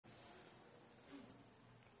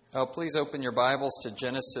Oh, please open your Bibles to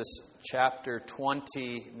Genesis chapter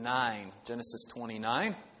 29. Genesis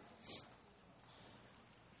 29.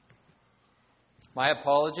 My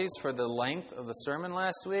apologies for the length of the sermon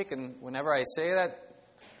last week, and whenever I say that,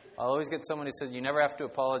 I always get someone who says, you never have to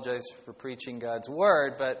apologize for preaching God's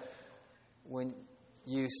Word, but when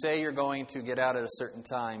you say you're going to get out at a certain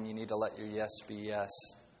time, you need to let your yes be yes,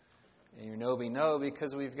 and your no be no,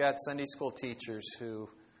 because we've got Sunday school teachers who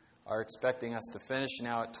are expecting us to finish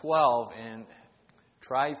now at 12, and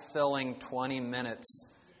try filling 20 minutes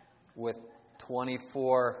with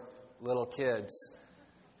 24 little kids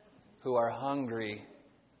who are hungry,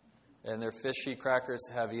 and their fishy crackers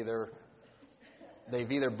have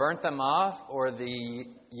they've either burnt them off, or the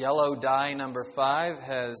yellow dye number 5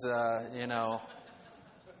 has,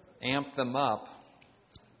 amped them up.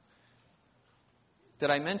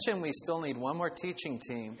 Did I mention we still need one more teaching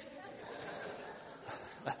team?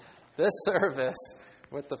 This service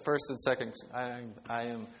with the first and second, I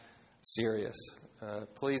am serious.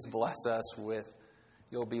 Please bless us with,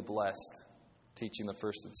 you'll be blessed teaching the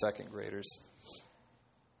first and second graders.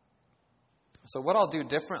 So what I'll do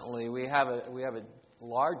differently, we have a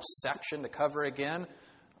large section to cover again.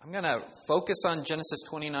 I'm going to focus on Genesis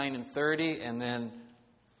 29 and 30, and then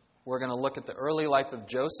we're going to look at the early life of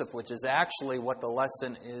Joseph, which is actually what the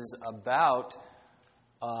lesson is about.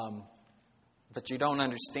 But you don't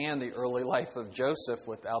understand the early life of Joseph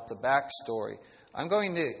without the backstory. I'm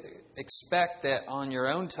going to expect that on your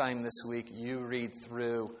own time this week, you read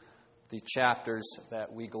through the chapters that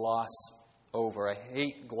we gloss over. I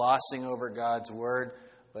hate glossing over God's Word,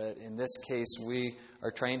 but in this case, we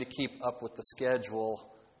are trying to keep up with the schedule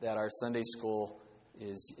that our Sunday school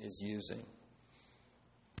is using.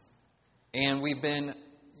 And we've been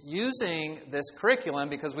using this curriculum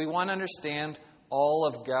because we want to understand all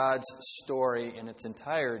of God's story in its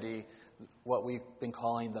entirety, what we've been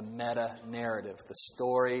calling the meta-narrative, the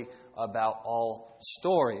story about all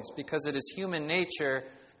stories, because it is human nature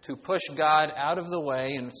to push God out of the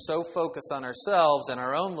way and so focus on ourselves and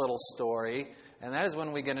our own little story, and that is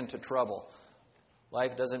when we get into trouble.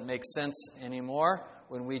 Life doesn't make sense anymore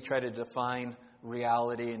when we try to define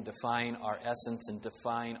reality and define our essence and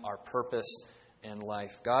define our purpose in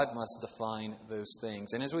life. God must define those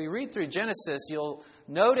things. And as we read through Genesis, you'll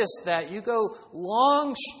notice that you go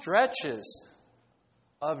long stretches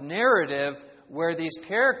of narrative where these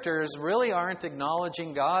characters really aren't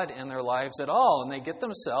acknowledging God in their lives at all, and they get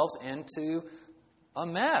themselves into a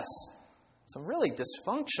mess. Some really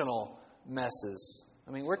dysfunctional messes.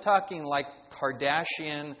 I mean, we're talking like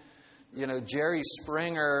Kardashian, Jerry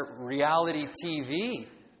Springer reality TV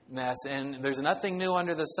mess, and there's nothing new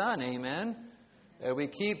under the sun, amen? We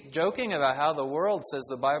keep joking about how the world says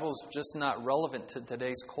the Bible's just not relevant to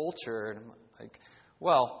today's culture. And I'm like,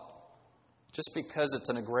 well, just because it's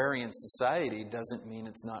an agrarian society doesn't mean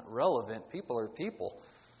it's not relevant. People are people.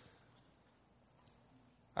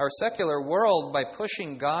 Our secular world, by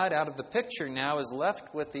pushing God out of the picture now, is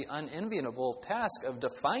left with the unenviable task of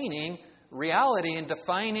defining reality and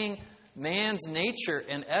defining man's nature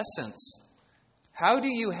and essence. How do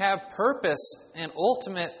you have purpose and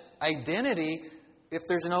ultimate identity if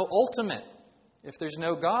there's no ultimate, if there's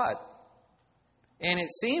no God? And it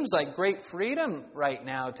seems like great freedom right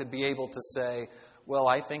now to be able to say, well,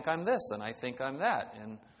 I think I'm this and I think I'm that.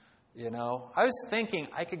 And, I was thinking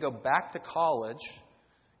I could go back to college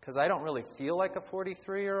because I don't really feel like a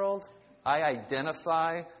 43-year-old. I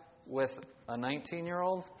identify with a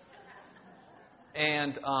 19-year-old.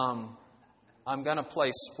 And I'm going to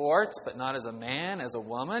play sports, but not as a man, as a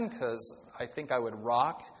woman, because I think I would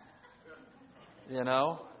rock.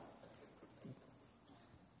 I'll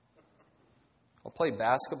play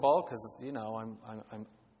basketball because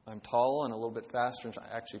I'm tall and a little bit faster.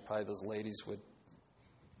 Actually, probably those ladies would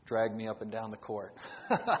drag me up and down the court.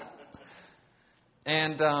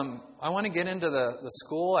 And I want to get into the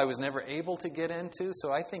school I was never able to get into,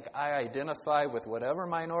 so I think I identify with whatever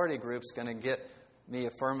minority group's going to get me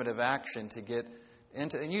affirmative action to get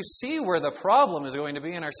into. And you see where the problem is going to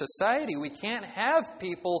be in our society. We can't have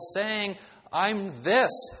people saying, I'm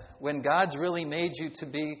this, when God's really made you to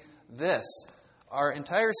be this. Our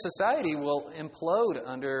entire society will implode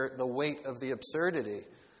under the weight of the absurdity.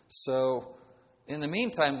 So, in the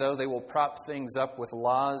meantime, though, they will prop things up with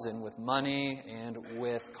laws and with money and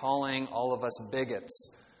with calling all of us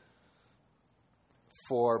bigots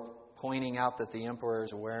for pointing out that the emperor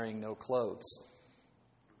is wearing no clothes.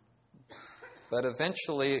 But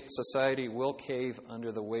eventually, society will cave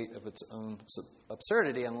under the weight of its own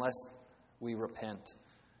absurdity unless we repent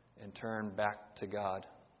and turn back to God.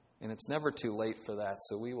 And it's never too late for that.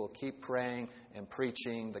 So we will keep praying and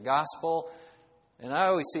preaching the gospel And I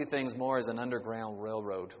always see things more as an underground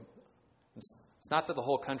railroad. It's not that the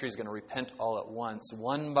whole country is going to repent all at once.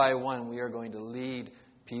 One by one, we are going to lead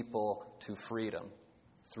people to freedom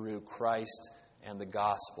through Christ and the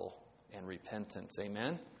gospel and repentance.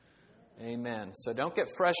 Amen? Amen. So don't get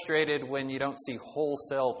frustrated when you don't see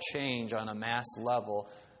wholesale change on a mass level.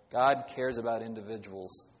 God cares about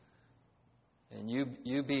individuals. And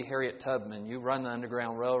you be Harriet Tubman. You run the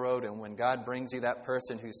Underground Railroad, and when God brings you that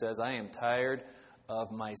person who says, I am tired of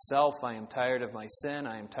myself, I am tired of my sin,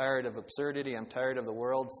 I am tired of absurdity, I'm tired of the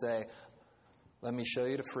world, say, let me show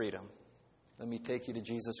you to freedom. Let me take you to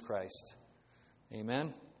Jesus Christ.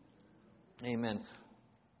 Amen? Amen.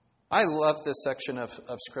 I love this section of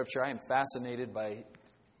Scripture. I am fascinated by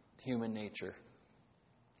human nature.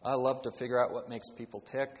 I love to figure out what makes people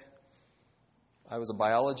tick. I was a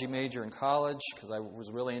biology major in college because I was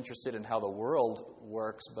really interested in how the world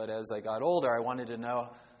works. But as I got older, I wanted to know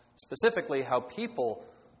specifically how people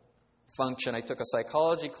function. I took a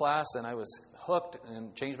psychology class and I was hooked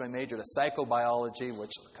and changed my major to psychobiology,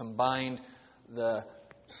 which combined the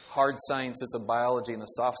hard sciences of biology and the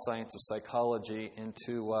soft science of psychology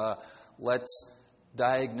into let's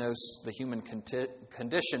diagnose the human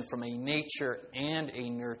condition from a nature and a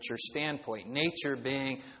nurture standpoint. Nature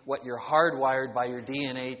being what you're hardwired by your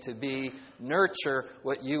DNA to be. Nurture,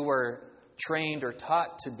 what you were trained or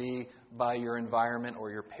taught to be by your environment or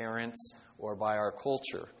your parents or by our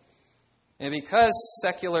culture. And because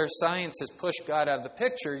secular science has pushed God out of the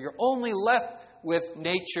picture, you're only left with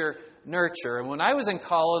nature, nurture. And when I was in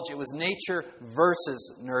college, it was nature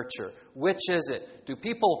versus nurture. Which is it? Do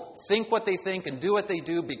people think what they think and do what they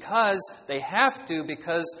do because they have to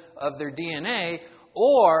because of their DNA?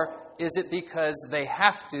 Or is it because they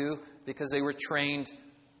have to because they were trained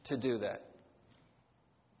to do that?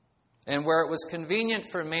 And where it was convenient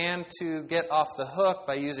for man to get off the hook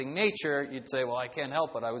by using nature, you'd say, well, I can't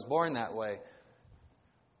help it. I was born that way.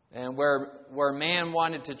 And where man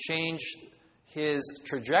wanted to change his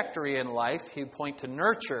trajectory in life, he'd point to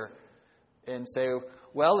nurture and say,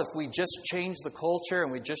 well, if we just change the culture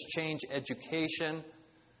and we just change education,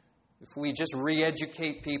 if we just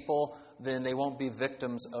re-educate people, then they won't be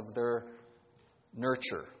victims of their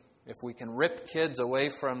nurture. If we can rip kids away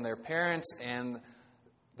from their parents and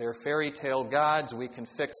their fairy tale gods, we can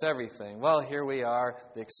fix everything. Well, here we are.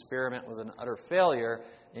 The experiment was an utter failure,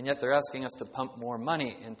 and yet they're asking us to pump more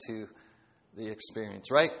money into the experience,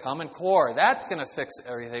 right? Common Core, that's going to fix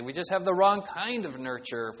everything. We just have the wrong kind of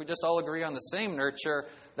nurture. If we just all agree on the same nurture,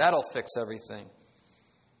 that'll fix everything.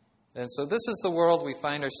 And so this is the world we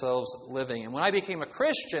find ourselves living in. When I became a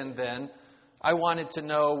Christian then, I wanted to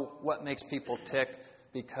know what makes people tick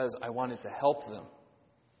because I wanted to help them.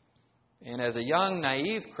 And as a young,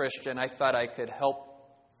 naive Christian, I thought I could help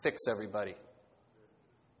fix everybody.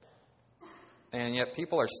 And yet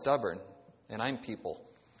people are stubborn, and I'm people.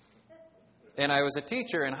 And I was a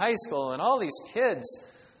teacher in high school, and all these kids,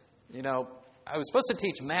 I was supposed to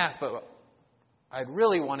teach math, but I'd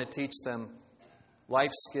really want to teach them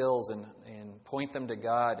life skills and point them to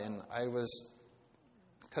God. And I was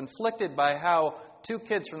conflicted by how two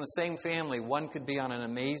kids from the same family, one could be on an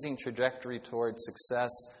amazing trajectory towards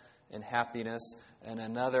success and happiness, and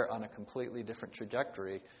another on a completely different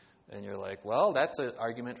trajectory. And you're like, well, that's an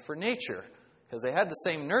argument for nature, because they had the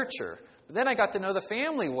same nurture. But then I got to know the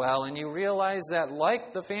family well, and you realize that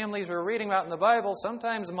like the families we're reading about in the Bible,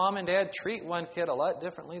 sometimes mom and dad treat one kid a lot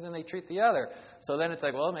differently than they treat the other. So then it's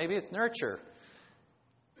like, well, maybe it's nurture.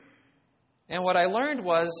 And what I learned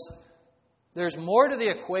was there's more to the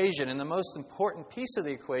equation, and the most important piece of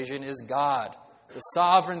the equation is God, the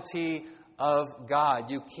sovereignty of God.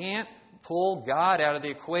 You can't pull God out of the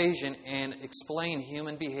equation and explain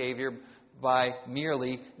human behavior by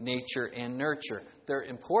merely nature and nurture. They're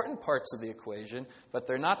important parts of the equation, but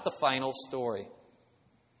they're not the final story.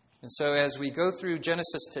 And so as we go through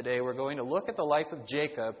Genesis today, we're going to look at the life of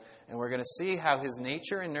Jacob, and we're going to see how his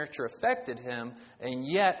nature and nurture affected him, and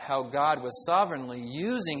yet how God was sovereignly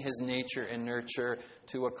using his nature and nurture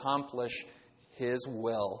to accomplish his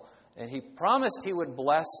will. And he promised he would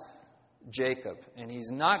bless Jacob, and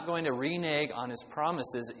he's not going to renege on his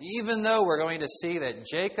promises, even though we're going to see that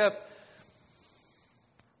Jacob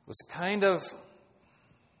was kind of,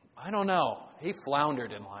 he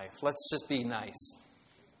floundered in life. Let's just be nice.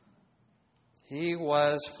 He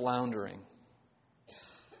was floundering.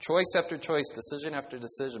 Choice after choice, decision after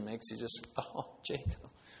decision makes you just,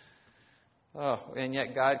 Jacob. And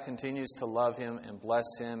yet God continues to love him and bless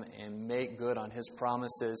him and make good on his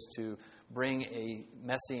promises to bring a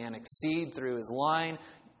messianic seed through his line,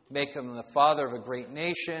 make him the father of a great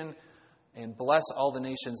nation, and bless all the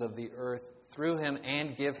nations of the earth through him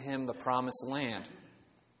and give him the promised land.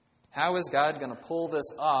 How is God going to pull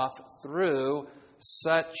this off through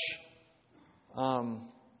such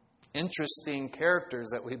interesting characters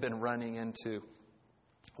that we've been running into?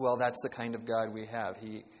 Well, that's the kind of God we have.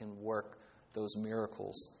 He can work those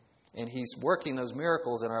miracles. And He's working those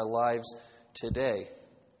miracles in our lives today.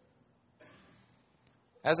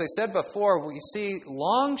 As I said before, we see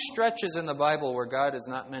long stretches in the Bible where God is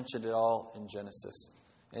not mentioned at all in Genesis.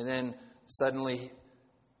 And then suddenly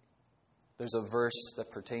there's a verse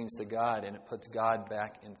that pertains to God, and it puts God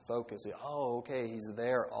back in focus. Oh, okay, He's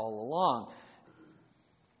there all along.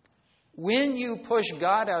 When you push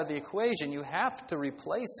God out of the equation, you have to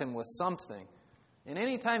replace Him with something. And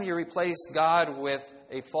anytime you replace God with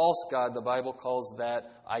a false god, the Bible calls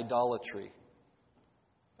that idolatry.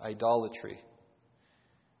 Idolatry.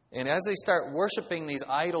 And as they start worshiping these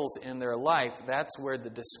idols in their life, that's where the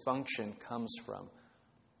dysfunction comes from.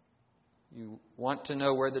 You want to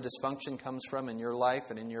know where the dysfunction comes from in your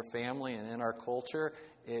life and in your family and in our culture?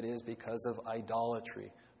 It is because of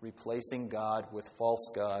idolatry, replacing God with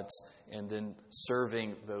false gods and then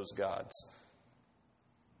serving those gods.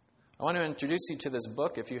 I want to introduce you to this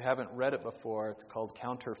book if you haven't read it before. It's called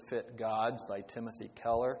Counterfeit Gods by Timothy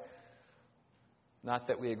Keller. Not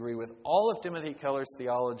that we agree with all of Timothy Keller's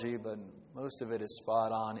theology, but most of it is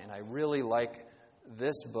spot on, and I really like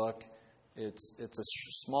this book. It's a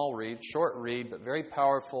small read, short read, but very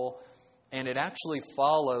powerful, and it actually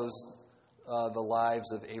follows the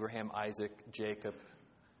lives of Abraham, Isaac, Jacob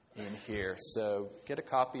in here. So get a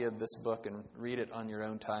copy of this book and read it on your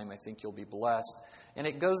own time. I think you'll be blessed. And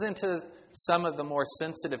it goes into some of the more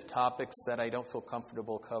sensitive topics that I don't feel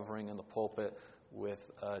comfortable covering in the pulpit with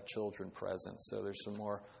children present. So there's some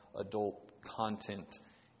more adult content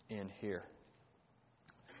in here.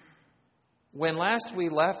 When last we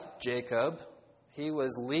left Jacob, he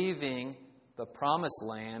was leaving the promised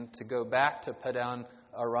land to go back to Padan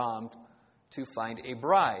Aram to find a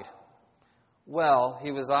bride. Well,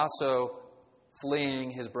 he was also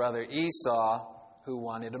fleeing his brother Esau, who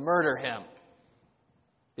wanted to murder him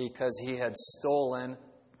because he had stolen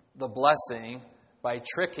the blessing by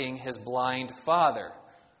tricking his blind father.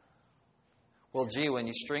 Well, gee, when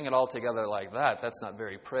you string it all together like that, that's not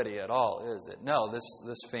very pretty at all, is it? No,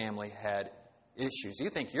 this family had issues. You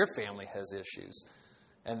think your family has issues.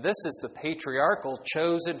 And this is the patriarchal,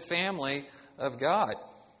 chosen family of God.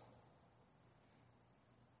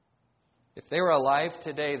 If they were alive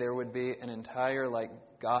today, there would be an entire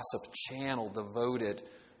gossip channel devoted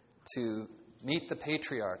to meet the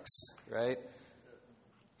patriarchs, right?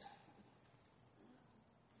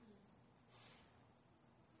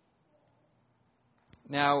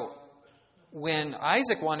 Now, when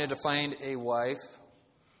Isaac wanted to find a wife,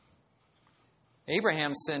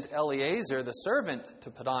 Abraham sent Eliezer, the servant,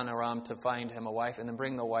 to Padan Aram to find him a wife and then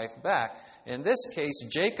bring the wife back. In this case,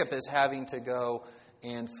 Jacob is having to go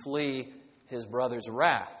and flee his brother's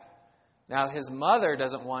wrath. Now, his mother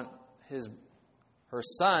doesn't want her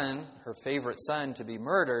son, her favorite son, to be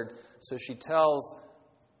murdered, so she tells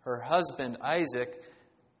her husband, Isaac,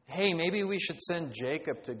 hey, maybe we should send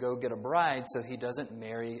Jacob to go get a bride so he doesn't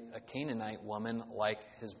marry a Canaanite woman like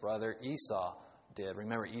his brother Esau did.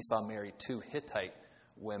 Remember, Esau married 2 Hittite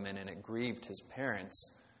women, and it grieved his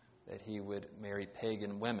parents that he would marry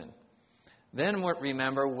pagan women. Then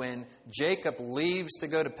remember, when Jacob leaves to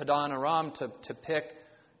go to Padan Aram to pick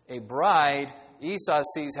a bride, Esau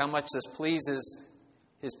sees how much this pleases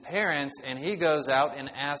his parents, and he goes out and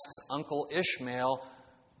asks Uncle Ishmael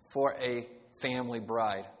for a family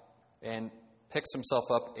bride and picks himself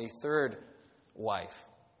up a 3rd wife.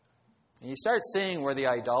 And you start seeing where the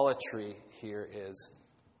idolatry here is.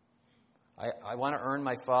 I want to earn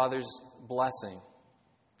my father's blessing.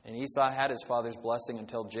 And Esau had his father's blessing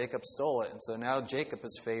until Jacob stole it. And so now Jacob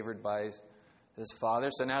is favored by his father.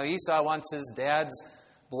 So now Esau wants his dad's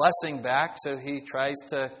blessing back, so he tries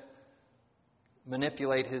to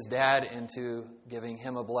manipulate his dad into giving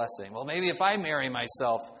him a blessing. Well, maybe if I marry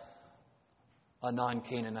myself a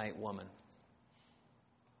non-Canaanite woman.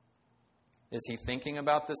 Is he thinking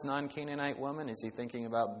about this non-Canaanite woman? Is he thinking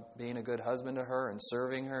about being a good husband to her and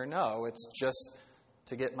serving her? No, it's just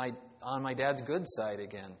to get on my dad's good side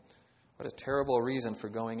again. What a terrible reason for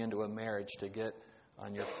going into a marriage, to get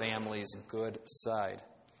on your family's good side.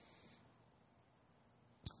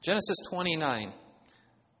 Genesis 29.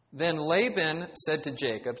 Then Laban said to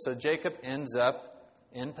Jacob, so Jacob ends up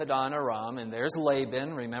in Padan Aram, and there's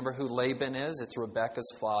Laban. Remember who Laban is? It's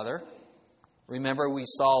Rebekah's father. Remember we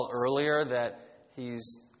saw earlier that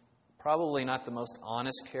he's probably not the most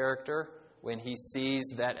honest character. When he sees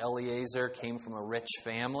that Eliezer came from a rich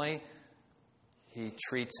family, He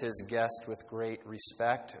treats his guest with great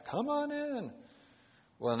respect. Come on in.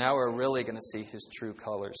 Well, now we're really going to see his true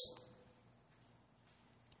colors.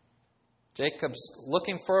 Jacob's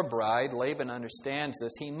looking for a bride. Laban understands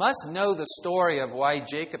this. He must know the story of why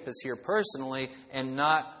Jacob is here personally and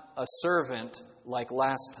not a servant like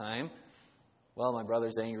last time. Well, my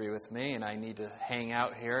brother's angry with me, and I need to hang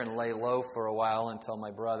out here and lay low for a while until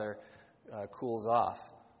my brother cools off.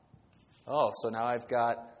 Oh, so now I've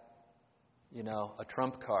got, a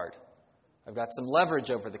trump card. I've got some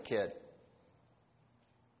leverage over the kid.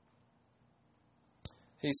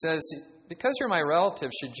 He says, because you're my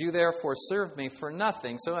relative, should you therefore serve me for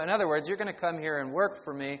nothing? So in other words, you're going to come here and work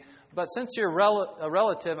for me, but since you're a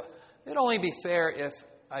relative, it'd only be fair if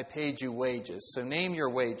I paid you wages. So name your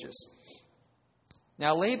wages.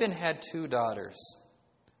 Now Laban had 2 daughters.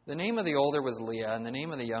 The name of the older was Leah, and the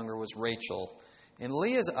name of the younger was Rachel. And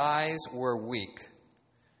Leah's eyes were weak.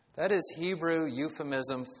 That is Hebrew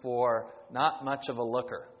euphemism for not much of a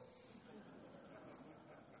looker.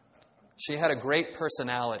 She had a great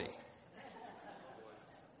personality.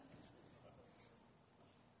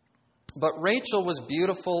 But Rachel was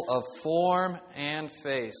beautiful of form and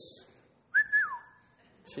face.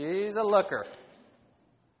 She's a looker.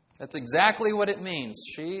 That's exactly what it means.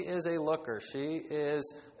 She is a looker. She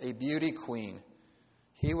is a beauty queen.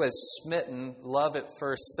 He was smitten, love at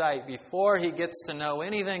first sight. Before he gets to know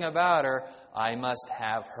anything about her, I must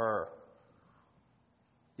have her.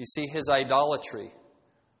 You see his idolatry.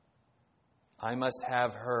 I must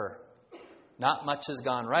have her. Not much has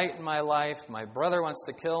gone right in my life. My brother wants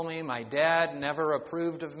to kill me. My dad never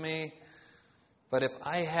approved of me. But if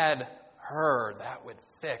I had her, that would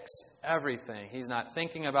fix everything. He's not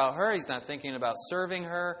thinking about her. He's not thinking about serving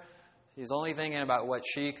her. He's only thinking about what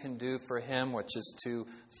she can do for him, which is to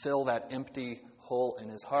fill that empty hole in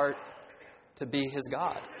his heart, to be his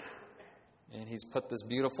God. And he's put this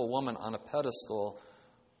beautiful woman on a pedestal.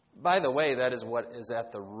 By the way, that is what is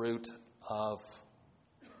at the root of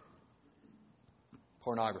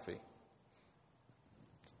pornography.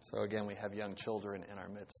 So again, we have young children in our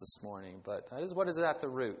midst this morning, but that is what is at the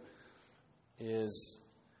root. Is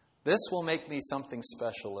this will make me something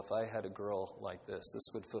special if I had a girl like this. This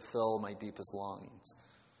would fulfill my deepest longings.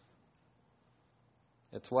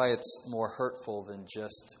 It's why it's more hurtful than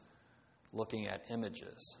just looking at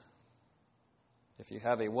images. If you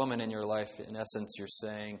have a woman in your life, in essence, you're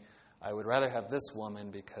saying, I would rather have this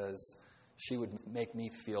woman because she would make me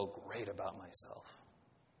feel great about myself.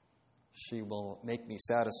 She will make me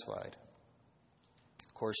satisfied.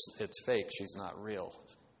 Of course, it's fake. She's not real.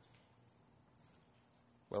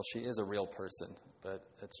 Well, she is a real person, but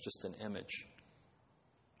it's just an image.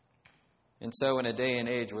 And so in a day and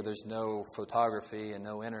age where there's no photography and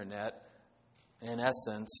no internet, in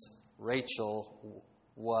essence, Rachel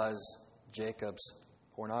was Jacob's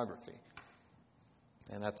pornography.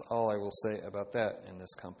 And that's all I will say about that in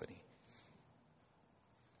this company.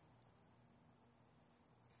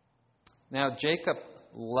 Now, Jacob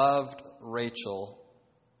loved Rachel.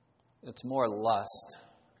 It's more lust,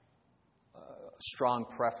 strong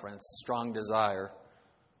preference, strong desire.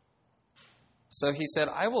 So he said,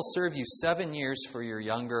 I will serve you 7 years for your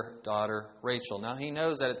younger daughter, Rachel. Now, he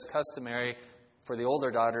knows that it's customary for the older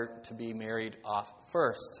daughter to be married off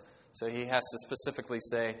first. So he has to specifically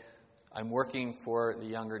say, I'm working for the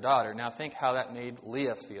younger daughter. Now, think how that made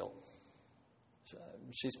Leah feel.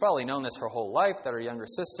 She's probably known this her whole life, that her younger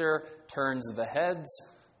sister turns the heads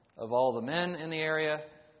of all the men in the area.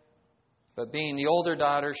 But being the older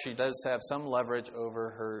daughter, she does have some leverage over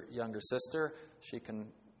her younger sister. She can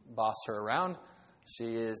boss her around.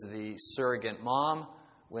 She is the surrogate mom.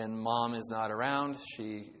 When mom is not around,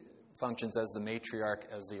 she functions as the matriarch,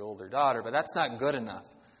 as the older daughter. But that's not good enough.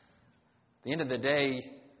 At the end of the day,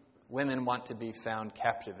 women want to be found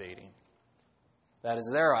captivating. That is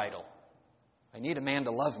their idol. I need a man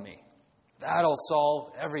to love me. That'll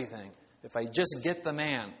solve everything. If I just get the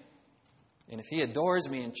man. And if he adores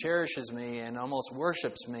me and cherishes me and almost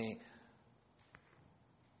worships me.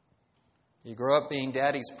 You grow up being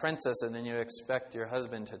daddy's princess and then you expect your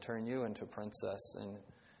husband to turn you into princess. And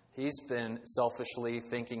he's been selfishly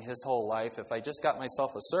thinking his whole life, if I just got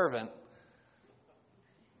myself a servant,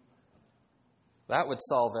 that would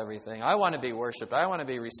solve everything. I want to be worshipped. I want to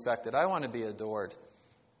be respected. I want to be adored.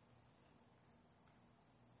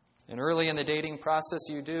 And early in the dating process,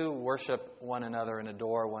 you do worship one another and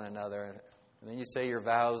adore one another. And then you say your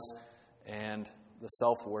vows, and the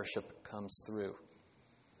self-worship comes through.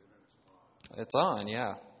 It's on,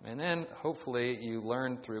 yeah. And then, hopefully, you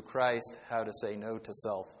learn through Christ how to say no to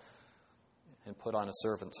self and put on a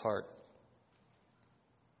servant's heart.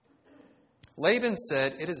 Laban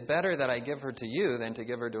said, "It is better that I give her to you than to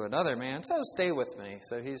give her to another man, so stay with me."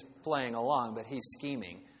 So he's playing along, but he's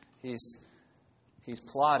scheming. He's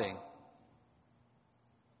plotting.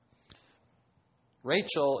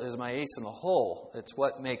 Rachel is my ace in the hole. It's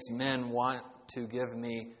what makes men want to give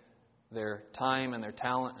me their time and their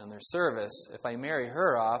talent and their service. If I marry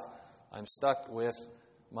her off, I'm stuck with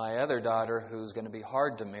my other daughter who's going to be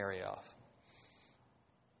hard to marry off.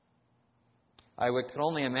 I could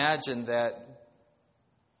only imagine that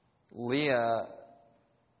Leah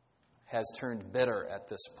has turned bitter at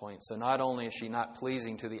this point. So not only is she not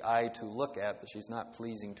pleasing to the eye to look at, but she's not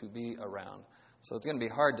pleasing to be around. So it's going to be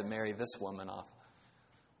hard to marry this woman off.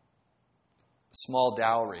 Small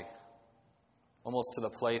dowry, almost to the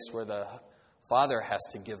place where the father has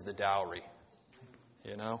to give the dowry,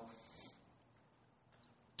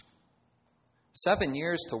 7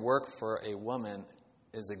 years to work for a woman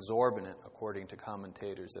is exorbitant, according to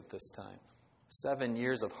commentators at this time. 7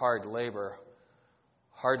 years of hard labor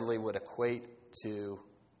hardly would equate to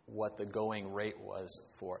what the going rate was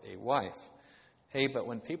for a wife. Hey, but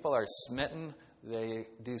when people are smitten, they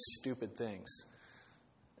do stupid things.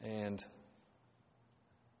 And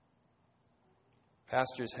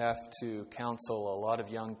pastors have to counsel a lot of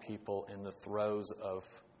young people in the throes of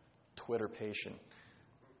Twitterpation,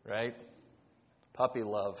 right? Puppy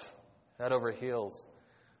love, head over heels.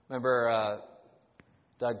 Remember,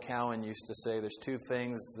 Doug Cowan used to say there's two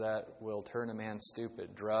things that will turn a man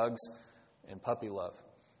stupid: drugs and puppy love.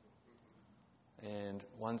 And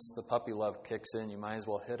once the puppy love kicks in, you might as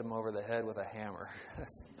well hit them over the head with a hammer.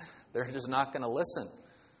 They're just not going to listen.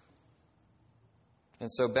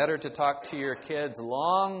 And so better to talk to your kids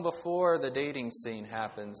long before the dating scene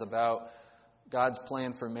happens about God's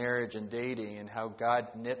plan for marriage and dating and how God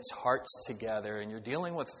knits hearts together. And you're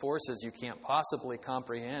dealing with forces you can't possibly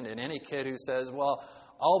comprehend. And any kid who says, well,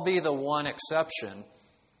 I'll be the one exception,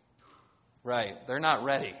 right, they're not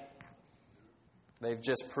ready. They've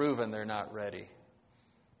just proven they're not ready.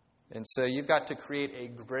 And so you've got to create a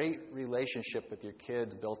great relationship with your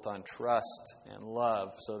kids built on trust and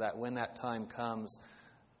love so that when that time comes,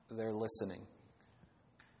 they're listening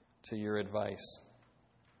to your advice.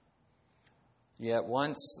 Yet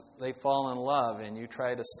once they fall in love and you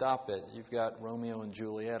try to stop it, you've got Romeo and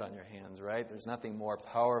Juliet on your hands, right? There's nothing more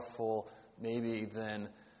powerful maybe than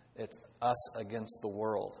it's us against the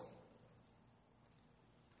world.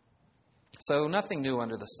 So nothing new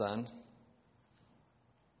under the sun.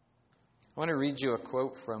 I want to read you a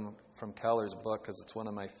quote from Keller's book because it's one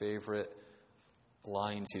of my favorite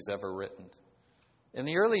lines he's ever written. In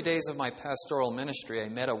the early days of my pastoral ministry, I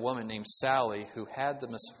met a woman named Sally who had the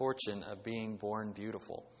misfortune of being born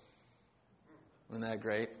beautiful. Isn't that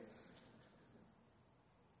great?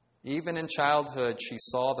 Even in childhood, she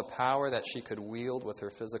saw the power that she could wield with her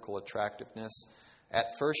physical attractiveness. At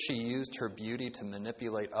first, she used her beauty to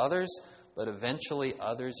manipulate others, but eventually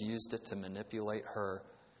others used it to manipulate her.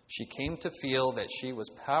 She came to feel that she was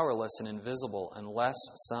powerless and invisible unless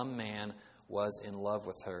some man was in love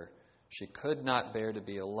with her. She could not bear to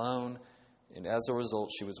be alone, and as a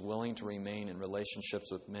result, she was willing to remain in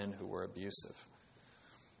relationships with men who were abusive.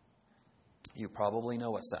 You probably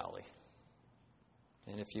know a Sally.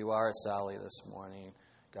 And if you are a Sally this morning,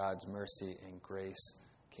 God's mercy and grace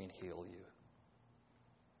can heal you.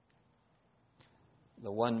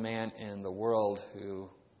 The one man in the world who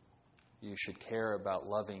you should care about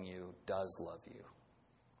loving you does love you.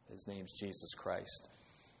 His name's Jesus Christ.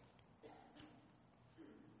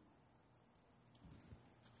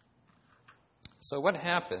 So what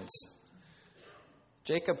happens?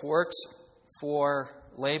 Jacob works for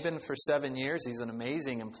Laban for 7 years. He's an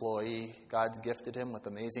amazing employee. God's gifted him with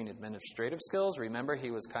amazing administrative skills. Remember,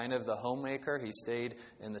 he was kind of the homemaker. He stayed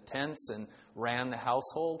in the tents and ran the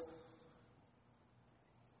household.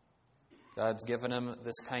 God's given him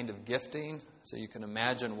this kind of gifting, so you can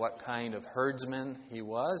imagine what kind of herdsman he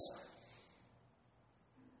was.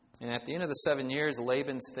 And at the end of the 7 years,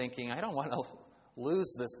 Laban's thinking, I don't want to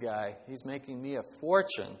lose this guy. He's making me a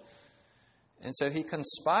fortune. And so he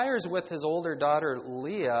conspires with his older daughter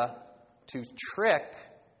Leah to trick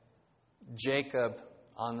Jacob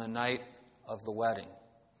on the night of the wedding.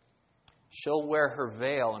 She'll wear her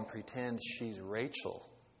veil and pretend she's Rachel.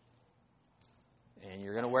 And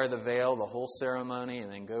you're going to wear the veil the whole ceremony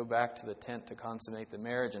and then go back to the tent to consummate the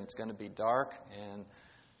marriage, and it's going to be dark. And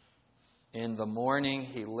in the morning,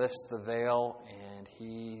 he lifts the veil and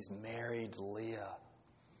he's married Leah.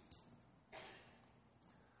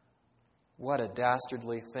 What a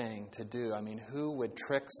dastardly thing to do. I mean, who would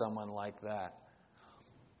trick someone like that?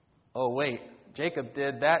 Oh, wait, Jacob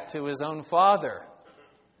did that to his own father.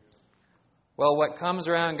 Well, what comes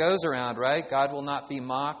around goes around, right? God will not be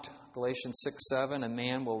mocked. Galatians 6:7, a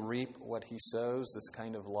man will reap what he sows, this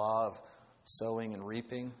kind of law of sowing and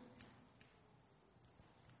reaping.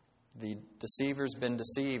 The deceiver's been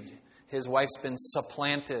deceived. His wife's been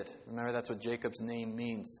supplanted. Remember, that's what Jacob's name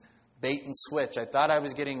means. Bait and switch. I thought I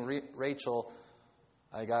was getting Rachel.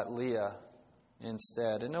 I got Leah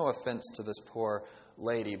instead. And no offense to this poor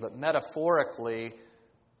lady, but metaphorically,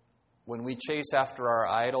 when we chase after our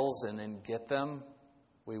idols and then get them,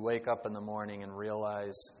 we wake up in the morning and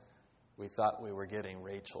realize we thought we were getting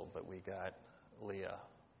Rachel, but we got Leah.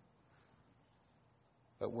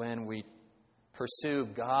 But when we pursue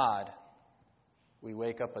God, we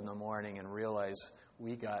wake up in the morning and realize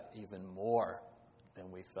we got even more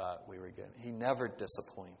than we thought we were getting. He never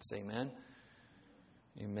disappoints. Amen?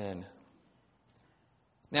 Amen.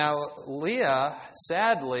 Now, Leah,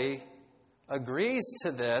 sadly, agrees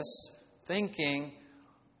to this, thinking,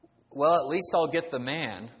 well, at least I'll get the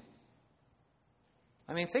man.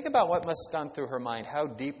 I mean, think about what must have gone through her mind, how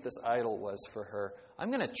deep this idol was for her. I'm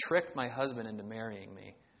going to trick my husband into marrying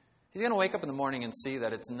me. He's going to wake up in the morning and see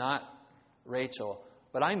that it's not Rachel,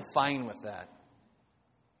 but I'm fine with that.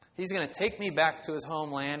 He's going to take me back to his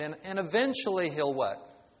homeland, and eventually he'll what?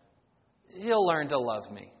 He'll learn to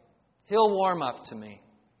love me. He'll warm up to me.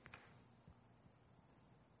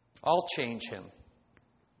 I'll change him.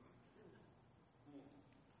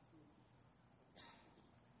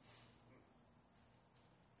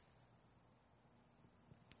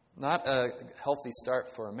 Not a healthy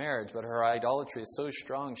start for a marriage, but her idolatry is so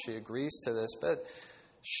strong she agrees to this. But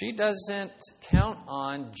she doesn't count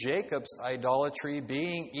on Jacob's idolatry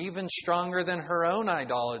being even stronger than her own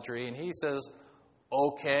idolatry. And he says,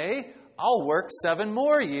 okay, I'll work 7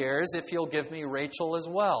 more years if you'll give me Rachel as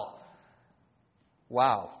well.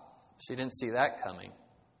 Wow, she didn't see that coming.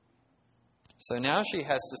 So now she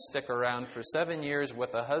has to stick around for 7 years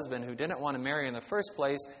with a husband who didn't want to marry in the first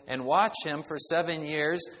place and watch him for 7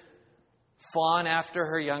 years fawn after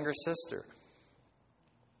her younger sister.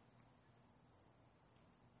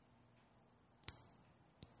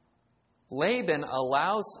 Laban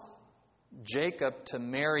allows Jacob to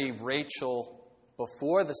marry Rachel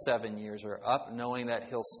before the 7 years are up, knowing that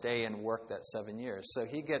he'll stay and work that 7 years. So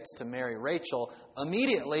he gets to marry Rachel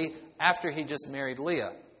immediately after he just married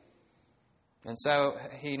Leah. And so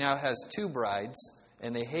he now has 2 brides,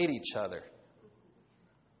 and they hate each other.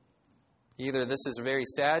 Either this is very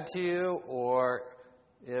sad to you, or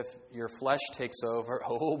if your flesh takes over,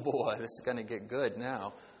 oh boy, this is going to get good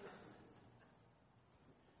now.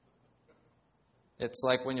 It's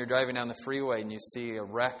like when you're driving down the freeway and you see a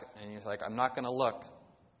wreck, and you're like, I'm not going to look.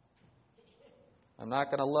 I'm not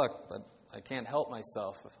going to look, but I can't help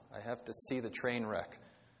myself. I have to see the train wreck.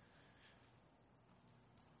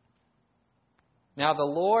 Now the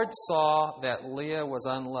Lord saw that Leah was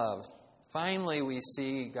unloved. Finally, we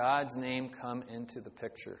see God's name come into the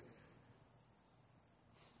picture.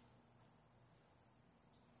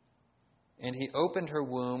 And he opened her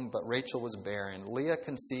womb, but Rachel was barren. Leah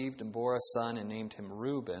conceived and bore a son and named him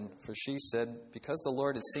Reuben, for she said, because the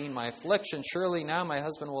Lord has seen my affliction, surely now my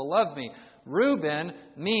husband will love me. Reuben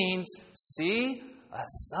means, see, a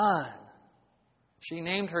son. She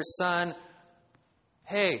named her son,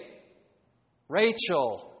 hey,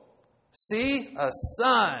 Rachel, see, a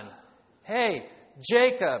son. Hey,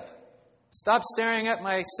 Jacob, stop staring at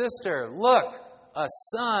my sister. Look, a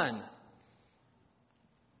son.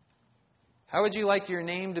 How would you like your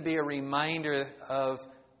name to be a reminder of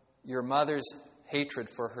your mother's hatred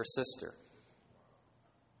for her sister?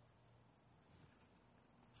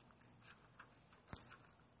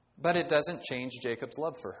 But it doesn't change Jacob's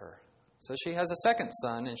love for her. So she has a second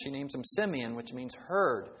son, and she names him Simeon, which means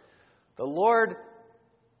heard. The Lord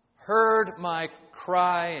heard my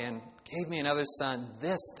cry and gave me another son.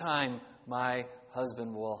 This time my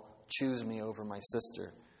husband will choose me over my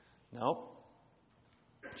sister. Nope.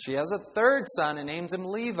 She has a third son and names him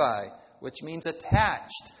Levi, which means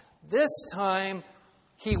attached. This time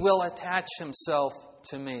he will attach himself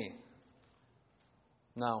to me.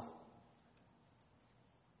 No.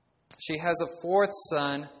 She has a fourth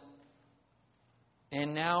son,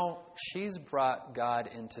 and now she's brought God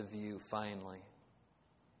into view finally.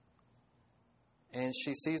 And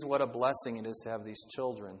she sees what a blessing it is to have these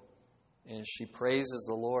children. And she praises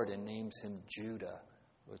the Lord and names him Judah,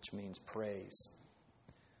 which means praise.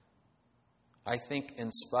 I think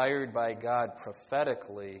inspired by God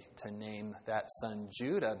prophetically to name that son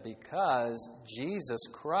Judah, because Jesus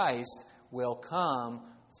Christ will come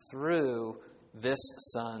through this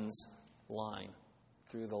son's line,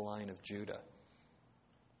 through the line of Judah.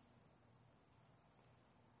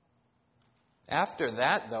 After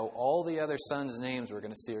that, though, all the other sons' names we're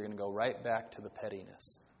going to see are going to go right back to the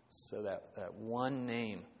pettiness. So that one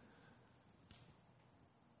name.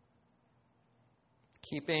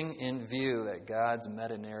 Keeping in view that God's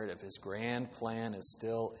meta-narrative, His grand plan, is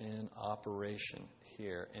still in operation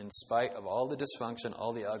here. In spite of all the dysfunction,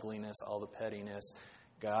 all the ugliness, all the pettiness,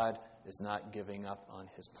 God is not giving up on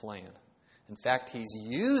His plan. In fact, He's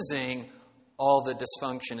using all the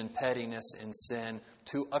dysfunction and pettiness and sin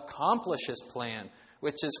to accomplish His plan,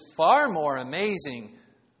 which is far more amazing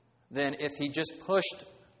than if He just pushed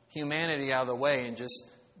humanity out of the way and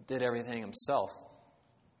just did everything Himself.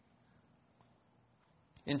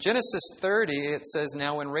 In Genesis 30, it says,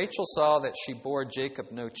 "Now when Rachel saw that she bore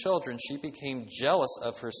Jacob no children, she became jealous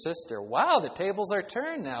of her sister." Wow, the tables are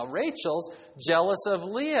turned now. Rachel's jealous of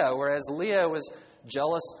Leah, whereas Leah was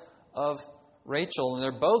jealous of Rachel. And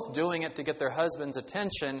they're both doing it to get their husband's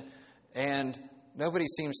attention, and nobody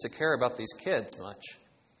seems to care about these kids much.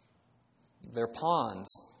 They're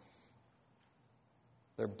pawns.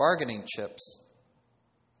 They're bargaining chips.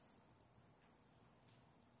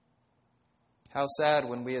 How sad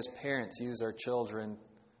when we as parents use our children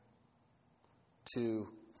to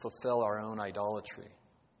fulfill our own idolatry.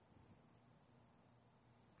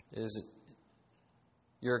 Is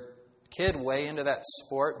your kid way into that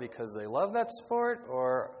sport because they love that sport,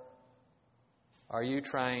 or are you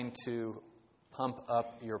trying to pump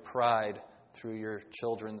up your pride through your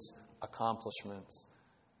children's accomplishments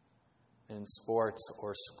in sports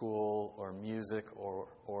or school or music or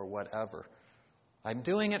whatever? I'm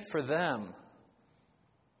doing it for them.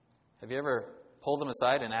 Have you ever pulled them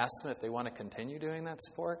aside and asked them if they want to continue doing that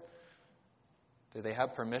sport? Do they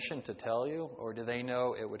have permission to tell you, or do they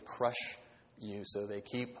know it would crush you, so they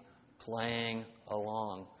keep playing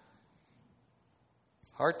along?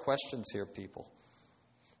 Hard questions here, people.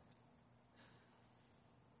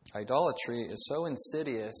 Idolatry is so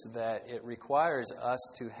insidious that it requires us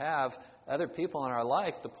to have other people in our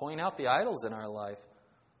life to point out the idols in our life.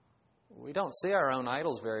 We don't see our own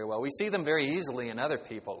idols very well. We see them very easily in other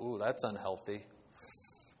people. Ooh, that's unhealthy.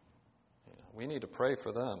 We need to pray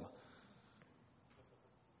for them.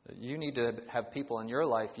 You need to have people in your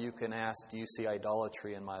life you can ask, do you see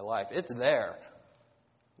idolatry in my life? It's there.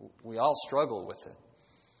 We all struggle with it.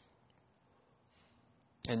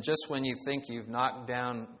 And just when you think you've knocked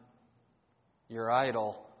down your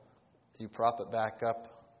idol, you prop it back up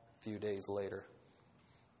a few days later.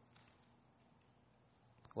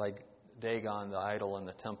 Like Dagon, the idol in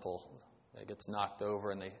the temple, that gets knocked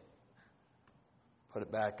over and they put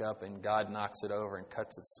it back up, and God knocks it over and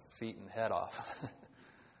cuts its feet and head off.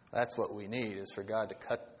 That's what we need, is for God to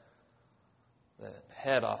cut the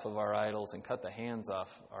head off of our idols and cut the hands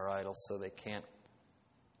off our idols so they can't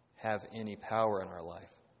have any power in our life.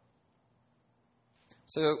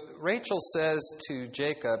 So Rachel says to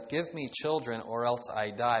Jacob, "Give me children or else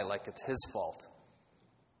I die," like it's his fault.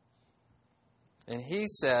 And he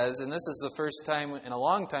says, and this is the first time in a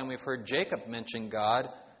long time we've heard Jacob mention God,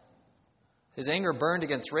 his anger burned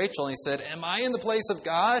against Rachel, and he said, "Am I in the place of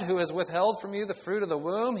God who has withheld from you the fruit of the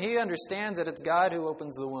womb?" He understands that it's God who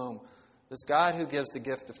opens the womb. It's God who gives the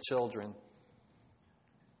gift of children.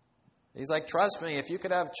 He's like, "Trust me, if you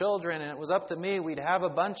could have children and it was up to me, we'd have a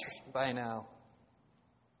bunch by now."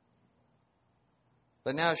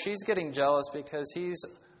 But now she's getting jealous because he's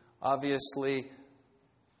obviously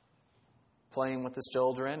playing with his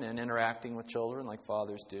children and interacting with children like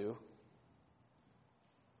fathers do.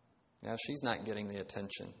 Now she's not getting the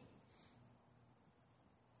attention.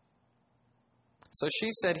 So she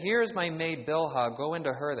said, "Here is my maid Bilhah. Go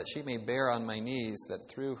into her that she may bear on my knees, that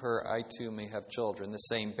through her I too may have children." The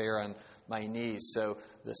same "bear on my knees." So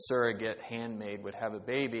the surrogate handmaid would have a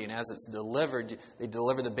baby, and as it's delivered, they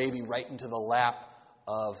deliver the baby right into the lap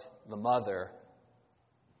of the mother.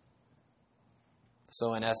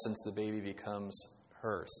 So in essence, the baby becomes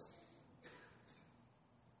hers.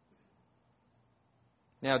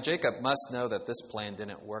 Now, Jacob must know that this plan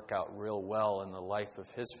didn't work out real well in the life of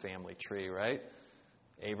his family tree, right?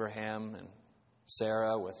 Abraham and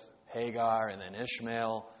Sarah with Hagar, and then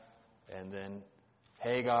Ishmael, and then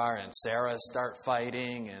Hagar and Sarah start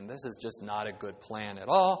fighting, and this is just not a good plan at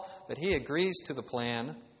all. But he agrees to the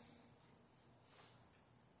plan.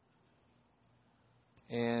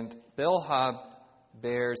 And Bilhah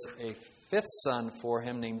bears a fifth son for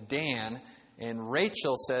him named Dan. And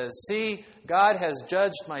Rachel says, "See, God has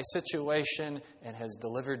judged my situation and has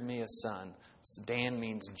delivered me a son." So Dan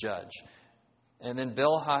means judge. And then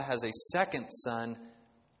Bilhah has a second son.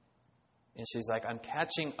 And she's like, "I'm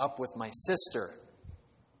catching up with my sister.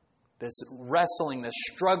 This wrestling, this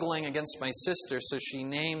struggling against my sister." So she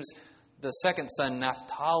names the second son,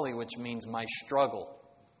 Naphtali, which means my struggle.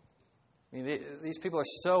 I mean, these people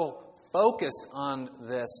are so focused on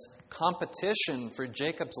this competition for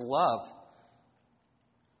Jacob's love.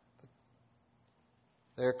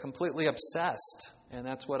 They're completely obsessed, and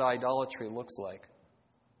that's what idolatry looks like.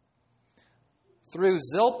 Through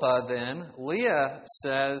Zilpah, then, Leah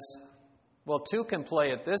says, well, two can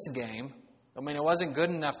play at this game. I mean, it wasn't good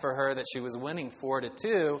enough for her that she was winning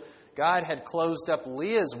 4-2. God had closed up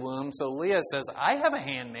Leah's womb, so Leah says, I have a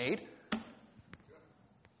handmaid.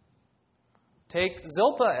 Take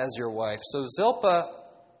Zilpah as your wife. So Zilpah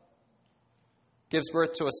gives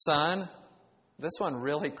birth to a son. This one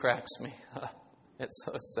really cracks me up. It's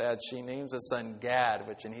so sad. She names a son Gad,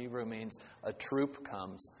 which in Hebrew means a troop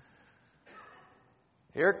comes.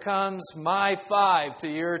 Here comes my 5 to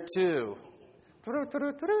your 2. Here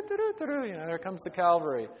comes the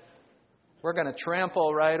cavalry. We're going to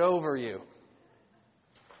trample right over you.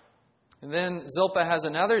 And then Zilpah has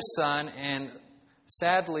another son, and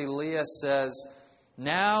sadly Leah says,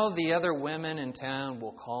 now the other women in town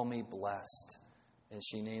will call me blessed. And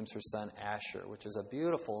she names her son Asher, which is a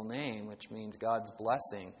beautiful name, which means God's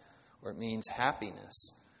blessing, or it means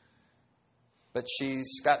happiness. But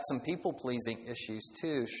she's got some people-pleasing issues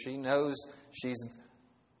too. She knows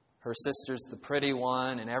her sister's the pretty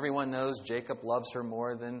one, and everyone knows Jacob loves her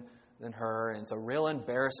more than her, and it's a real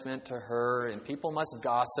embarrassment to her, and people must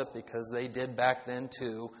gossip because they did back then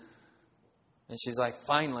too. And she's like,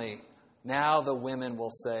 finally, now the women will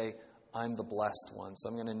say, I'm the blessed one, so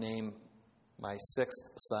I'm going to name my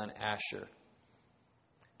 6th son Asher.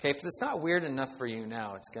 Okay, if it's not weird enough for you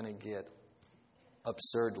now, it's going to get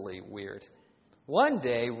absurdly weird. One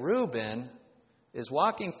day, Reuben is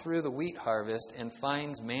walking through the wheat harvest and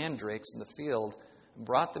finds mandrakes in the field and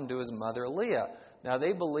brought them to his mother Leah. Now,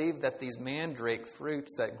 they believed that these mandrake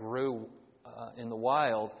fruits that grew in the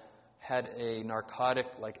wild had a narcotic,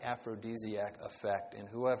 like aphrodisiac effect, and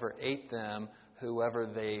whoever ate them, whoever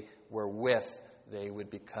they were with, they would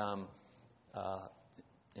become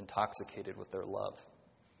intoxicated with their love.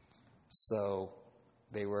 So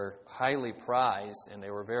they were highly prized, and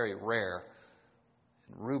they were very rare.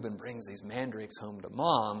 And Reuben brings these mandrakes home to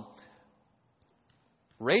Mom.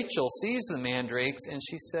 Rachel sees the mandrakes, and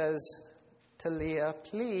she says to Leah,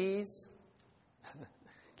 please,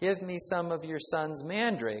 give me some of your son's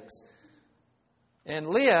mandrakes. And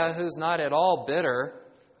Leah, who's not at all bitter,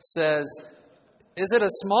 says, is it a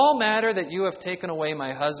small matter that you have taken away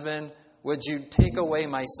my husband? Would you take away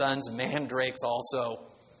my son's mandrakes also?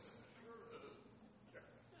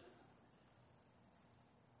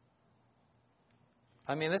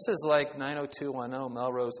 I mean, this is like 90210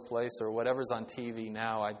 Melrose Place or whatever's on TV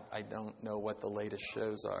now. I don't know what the latest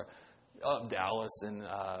shows are. Dallas and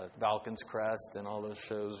Falcon's Crest and all those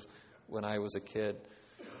shows when I was a kid.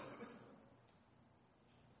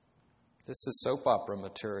 This is soap opera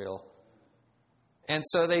material. And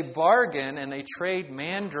so they bargain and they trade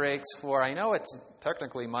mandrakes for, I know it's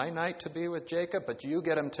technically my night to be with Jacob, but you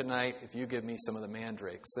get him tonight if you give me some of the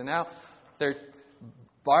mandrakes. So now they're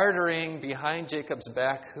bartering behind Jacob's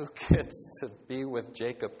back who gets to be with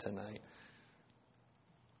Jacob tonight.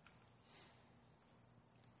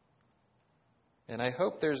 And I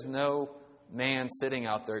hope there's no man sitting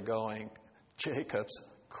out there going, Jacob's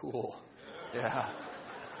cool. Yeah.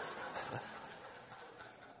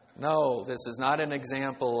 No, this is not an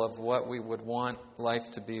example of what we would want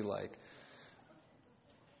life to be like.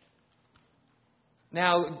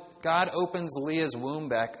 Now, God opens Leah's womb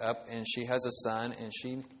back up, and she has a son, and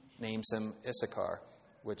she names him Issachar,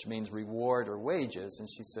 which means reward or wages. And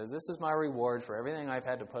she says, this is my reward for everything I've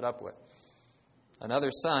had to put up with.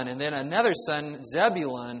 Another son, and then another son,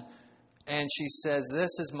 Zebulun, and she says,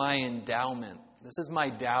 this is my endowment. This is my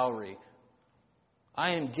dowry.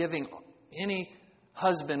 I am giving, any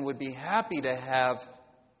husband would be happy to have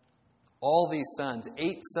all these sons.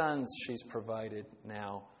 8 sons she's provided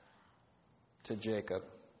now to Jacob.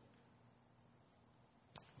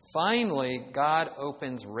 Finally, God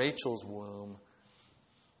opens Rachel's womb,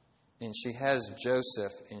 and she has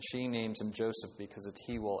Joseph, and she names him Joseph because it's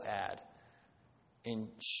he will add. And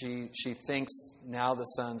she thinks now the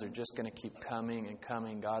sons are just going to keep coming and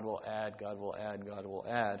coming. God will add, God will add, God will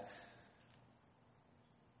add.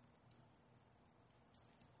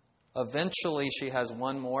 Eventually, she has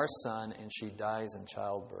one more son, and she dies in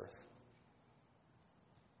childbirth.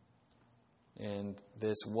 And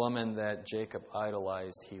this woman that Jacob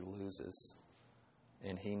idolized, he loses.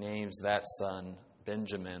 And he names that son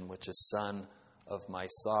Benjamin, which is son of my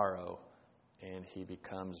sorrow. And he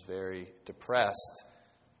becomes very depressed.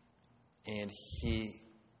 And he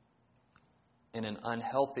in an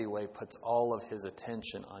unhealthy way, puts all of his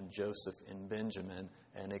attention on Joseph and Benjamin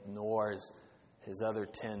and ignores his other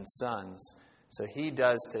 10 sons. So he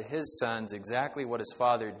does to his sons exactly what his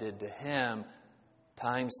father did to him,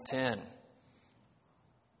 times 10.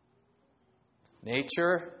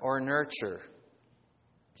 Nature or nurture?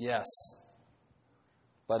 Yes.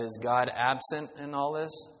 But is God absent in all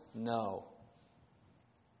this? No.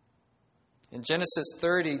 In Genesis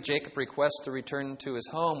 30, Jacob requests to return to his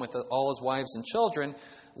home with all his wives and children.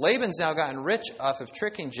 Laban's now gotten rich off of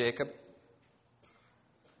tricking Jacob.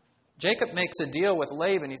 Jacob makes a deal with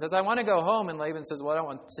Laban. He says, I want to go home. And Laban says, well, I don't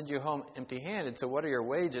want to send you home empty-handed, so what are your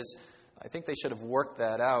wages? I think they should have worked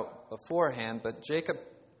that out beforehand. But Jacob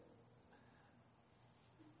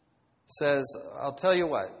says, I'll tell you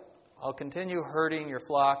what. I'll continue herding your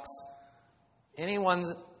flocks. Any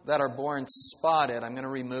ones that are born spotted, I'm going to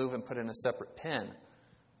remove and put in a separate pen.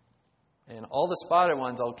 And all the spotted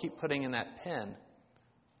ones, I'll keep putting in that pen.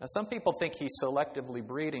 Now, some people think he's selectively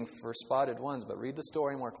breeding for spotted ones, but read the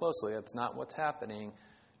story more closely. That's not what's happening.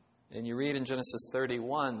 And you read in Genesis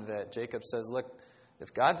 31 that Jacob says, look,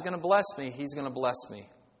 if God's going to bless me, he's going to bless me.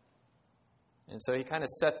 And so he kind of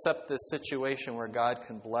sets up this situation where God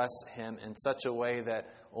can bless him in such a way that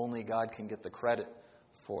only God can get the credit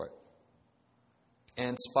for it.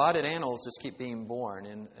 And spotted animals just keep being born.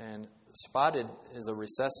 And spotted is a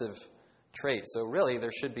recessive trait. So really,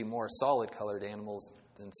 there should be more solid-colored animals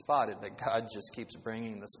than spotted, but God just keeps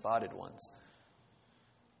bringing the spotted ones.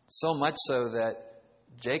 So much so that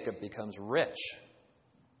Jacob becomes rich.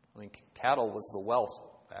 I mean, cattle was the wealth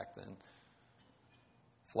back then.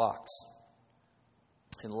 Flocks.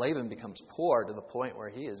 And Laban becomes poor to the point where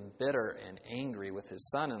he is bitter and angry with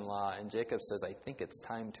his son-in-law. And Jacob says, I think it's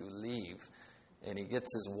time to leave. And he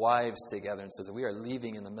gets his wives together and says, we are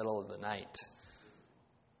leaving in the middle of the night.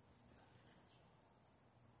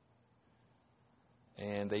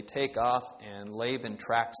 And they take off, and Laban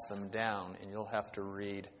tracks them down. And you'll have to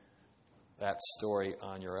read that story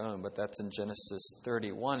on your own. But that's in Genesis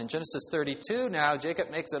 31. In Genesis 32 now, Jacob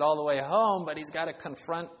makes it all the way home, but he's got to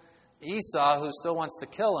confront Esau, who still wants to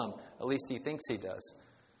kill him. At least he thinks he does.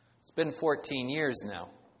 It's been 14 years now.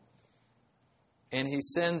 And he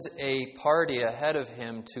sends a party ahead of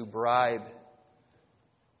him to bribe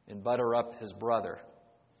and butter up his brother.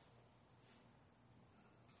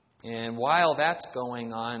 And while that's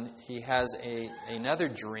going on, he has another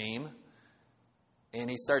dream. And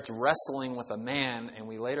he starts wrestling with a man, and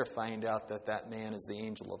we later find out that that man is the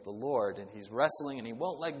angel of the Lord. And he's wrestling, and he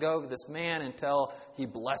won't let go of this man until he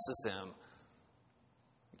blesses him.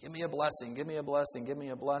 Give me a blessing, give me a blessing, give me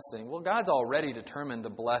a blessing. Well, God's already determined to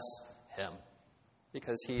bless him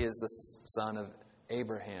because he is the son of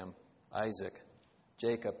Abraham, Isaac,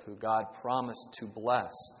 Jacob, who God promised to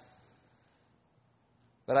bless.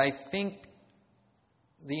 But I think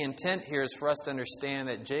the intent here is for us to understand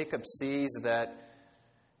that Jacob sees that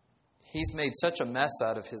he's made such a mess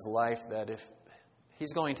out of his life that if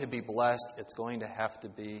he's going to be blessed, it's going to have to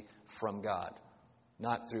be from God,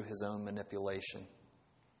 not through his own manipulation.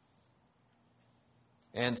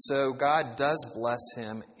 And so God does bless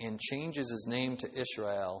him and changes his name to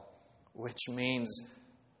Israel, which means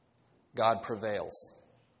God prevails.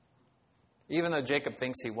 Even though Jacob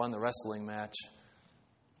thinks he won the wrestling match,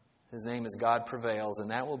 his name is God prevails,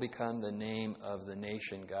 and that will become the name of the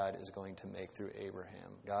nation God is going to make through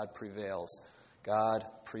Abraham. God prevails. God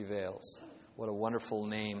prevails. What a wonderful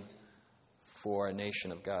name for a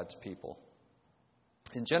nation of God's people.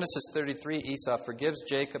 In Genesis 33, Esau forgives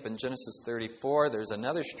Jacob. In Genesis 34, there's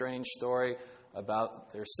another strange story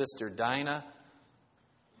about their sister Dinah.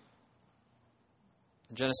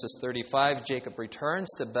 In Genesis 35, Jacob returns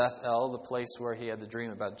to Bethel, the place where he had the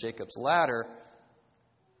dream about Jacob's ladder.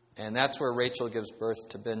 And that's where Rachel gives birth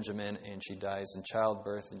to Benjamin, and she dies in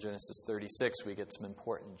childbirth. In Genesis 36, we get some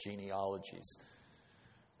important genealogies.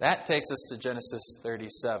 That takes us to Genesis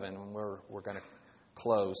 37, when we're going to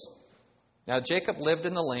close. Now, Jacob lived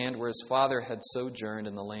in the land where his father had sojourned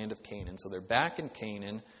in the land of Canaan. So they're back in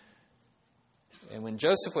Canaan. And when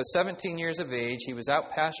Joseph was 17 years of age, he was out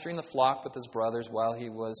pasturing the flock with his brothers while he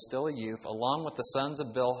was still a youth, along with the sons of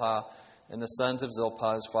Bilhah and the sons of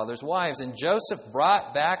Zilpah, his father's wives. And Joseph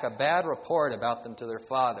brought back a bad report about them to their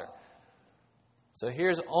father. So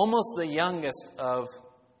here's almost the youngest of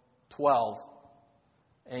 12.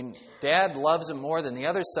 And Dad loves him more than the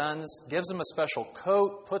other sons, gives him a special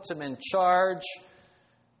coat, puts him in charge,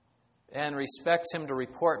 and expects him to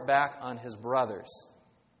report back on his brothers.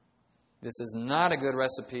 This is not a good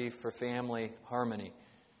recipe for family harmony.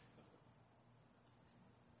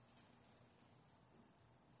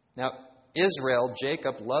 Now, Israel,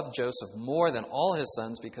 Jacob, loved Joseph more than all his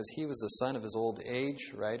sons because he was the son of his old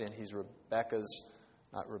age, right? And he's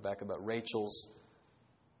Rachel's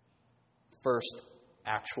first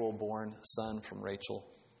actual born son from Rachel.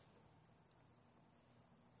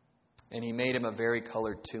 And he made him a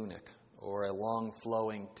varicolored tunic, or a long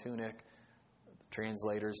flowing tunic.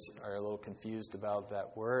 Translators are a little confused about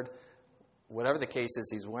that word. Whatever the case is,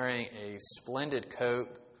 he's wearing a splendid coat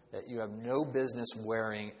that you have no business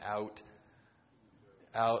wearing out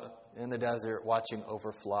in the desert watching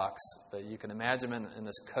over flocks. But you can imagine him in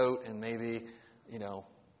this coat and maybe,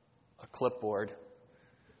 a clipboard.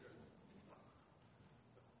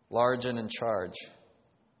 Large and in charge.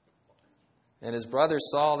 And his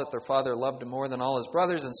brothers saw that their father loved him more than all his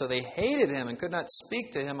brothers, and so they hated him and could not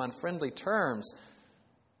speak to him on friendly terms.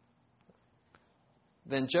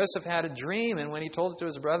 Then Joseph had a dream, and when he told it to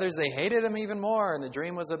his brothers, they hated him even more. And the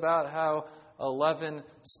dream was about how 11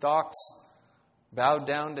 stalks bowed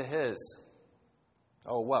down to his.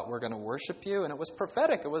 Oh, what? We're going to worship you? And it was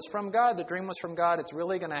prophetic. It was from God. The dream was from God. It's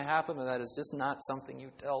really going to happen, and that is just not something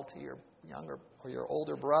you tell to your younger or your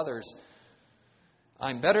older brothers.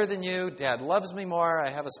 I'm better than you. Dad loves me more. I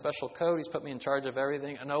have a special coat. He's put me in charge of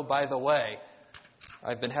everything. And oh, by the way,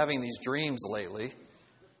 I've been having these dreams lately.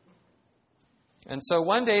 And so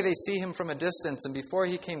one day they see him from a distance, and before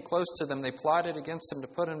he came close to them, they plotted against him to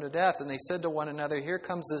put him to death. And they said to one another, here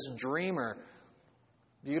comes this dreamer.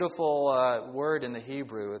 Beautiful word in the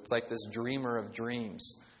Hebrew. It's like this dreamer of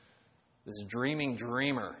dreams. This dreaming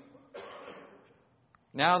dreamer.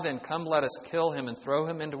 Now then, come, let us kill him and throw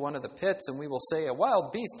him into one of the pits, and we will say, a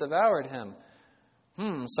wild beast devoured him.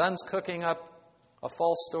 Son's cooking up a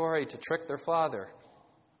false story to trick their father.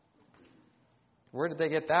 Where did they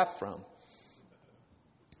get that from?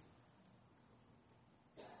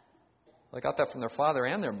 They got that from their father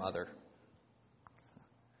and their mother.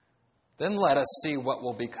 Then let us see what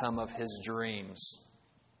will become of his dreams.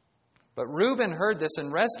 But Reuben heard this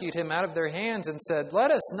and rescued him out of their hands and said,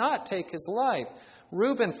 let us not take his life.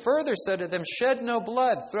 Reuben further said to them, shed no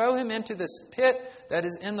blood. Throw him into this pit that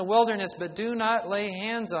is in the wilderness, but do not lay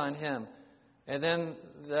hands on him. And then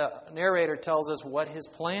the narrator tells us what his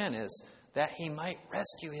plan is, that he might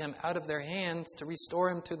rescue him out of their hands to restore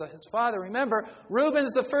him to his father. Remember,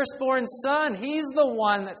 Reuben's the firstborn son. He's the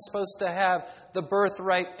one that's supposed to have the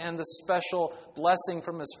birthright and the special blessing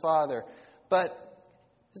from his father. But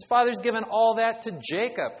his father's given all that to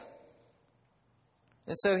Jacob.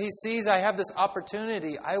 And so he sees, I have this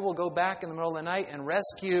opportunity. I will go back in the middle of the night and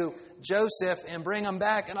rescue Joseph and bring him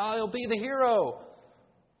back, and I'll be the hero.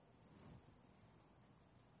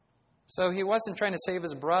 So he wasn't trying to save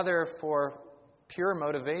his brother for pure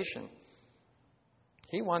motivation.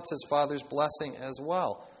 He wants his father's blessing as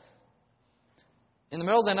well. In the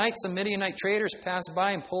middle of the night, some Midianite traders passed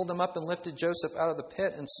by and pulled him up and lifted Joseph out of the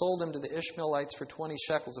pit and sold him to the Ishmaelites for 20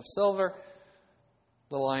 shekels of silver.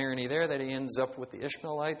 Little irony there that he ends up with the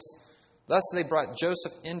Ishmaelites. Thus they brought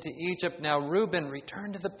Joseph into Egypt. Now Reuben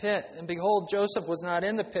returned to the pit, and behold, Joseph was not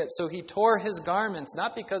in the pit. So he tore his garments,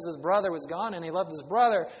 not because his brother was gone and he loved his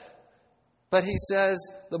brother, but he says,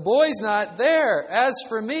 the boy's not there. As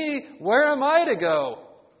for me, where am I to go?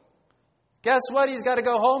 Guess what? He's got to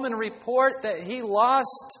go home and report that he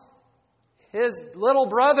lost his little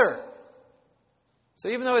brother. So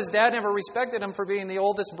even though his dad never respected him for being the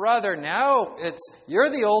oldest brother, now it's, you're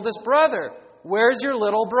the oldest brother. Where's your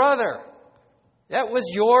little brother? That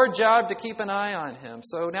was your job to keep an eye on him.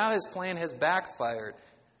 So now his plan has backfired.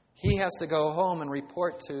 He has to go home and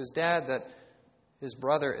report to his dad that his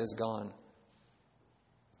brother is gone.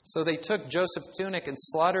 So they took Joseph's tunic and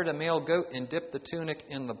slaughtered a male goat and dipped the tunic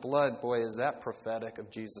in the blood. Boy, is that prophetic of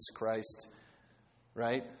Jesus Christ,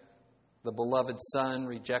 right? The beloved son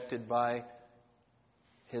rejected by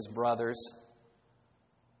his brothers,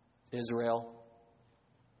 Israel,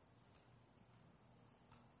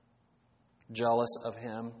 jealous of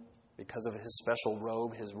him because of his special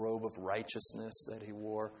robe, his robe of righteousness that he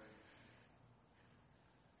wore.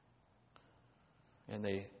 And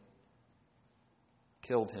they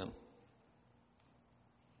killed him.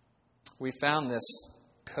 We found this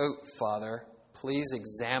coat, Father. Please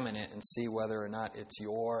examine it and see whether or not it's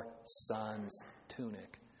your son's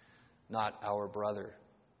tunic, not our brother.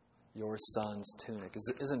 Your son's tunic.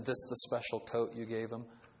 Isn't this the special coat you gave him?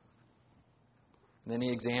 And then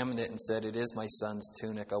he examined it and said, it is my son's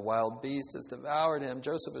tunic. A wild beast has devoured him.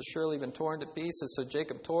 Joseph has surely been torn to pieces. So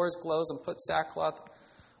Jacob tore his clothes and put sackcloth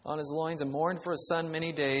on his loins and mourned for his son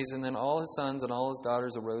many days. And then all his sons and all his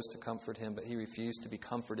daughters arose to comfort him, but he refused to be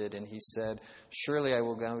comforted. And he said, surely I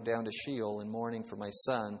will go down to Sheol in mourning for my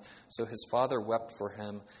son. So his father wept for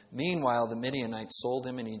him. Meanwhile, the Midianites sold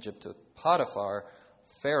him in Egypt to Potiphar,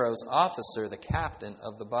 Pharaoh's officer, the captain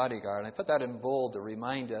of the bodyguard. And I put that in bold to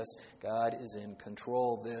remind us God is in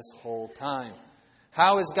control this whole time.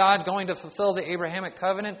 How is God going to fulfill the Abrahamic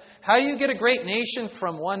covenant? How do you get a great nation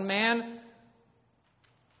from one man?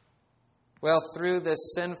 Well, through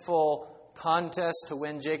this sinful contest to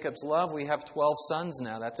win Jacob's love, we have 12 sons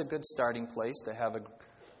now. That's a good starting place to have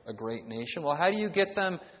a great nation. Well, how do you get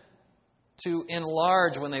them to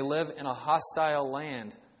enlarge when they live in a hostile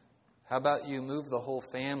land? How about you move the whole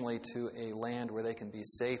family to a land where they can be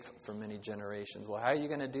safe for many generations? Well, how are you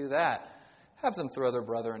going to do that? Have them throw their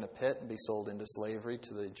brother in a pit and be sold into slavery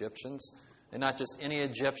to the Egyptians. And not just any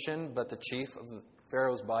Egyptian, but the chief of the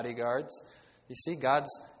Pharaoh's bodyguards. You see God's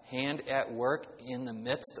hand at work in the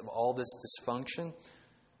midst of all this dysfunction.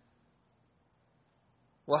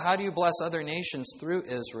 Well, how do you bless other nations through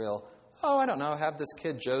Israel? Oh, I don't know. Have this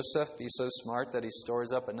kid Joseph be so smart that he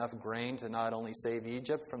stores up enough grain to not only save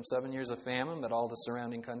Egypt from 7 years of famine, but all the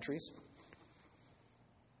surrounding countries.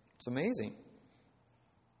 It's amazing.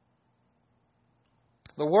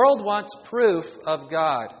 The world wants proof of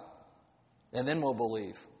God, and then we'll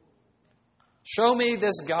believe. Show me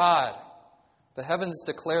this God. The heavens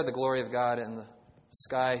declare the glory of God, and the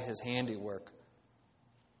sky His handiwork.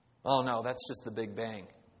 Oh no, that's just the Big Bang.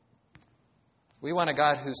 We want a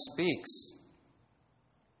God who speaks.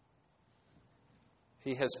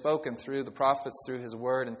 He has spoken through the prophets, through His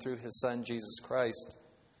Word, and through His Son, Jesus Christ.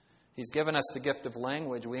 He's given us the gift of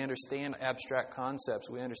language. We understand abstract concepts.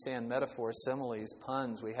 We understand metaphors, similes,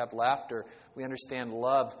 puns. We have laughter. We understand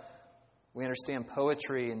love. We understand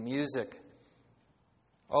poetry and music.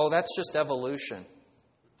 Oh, that's just evolution.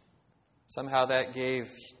 Somehow that gave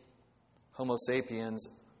Homo sapiens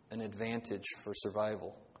an advantage for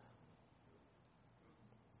survival.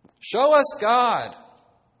 Show us God.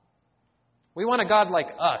 We want a God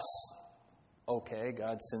like us. Okay,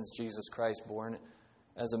 God sends Jesus Christ born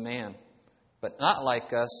as a man, but not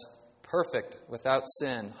like us, perfect, without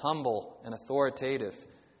sin, humble and authoritative.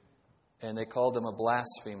 And they called him a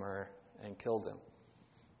blasphemer and killed him.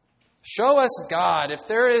 Show us God. If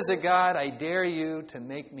there is a God, I dare you to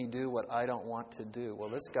make me do what I don't want to do. Well,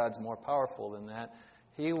 this God's more powerful than that.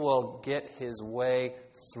 He will get His way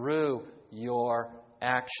through your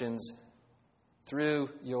actions, through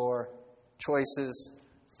your choices,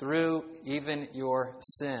 through even your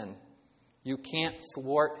sin. You can't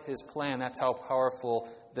thwart His plan. That's how powerful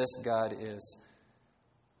this God is.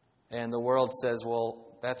 And the world says,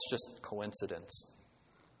 well, that's just coincidence.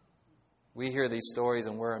 We hear these stories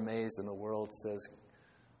and we're amazed, and the world says,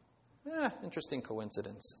 interesting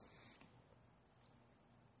coincidence.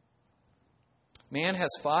 Man has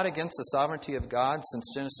fought against the sovereignty of God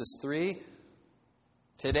since Genesis 3.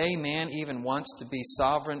 Today, man even wants to be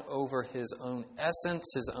sovereign over his own essence,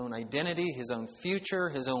 his own identity, his own future,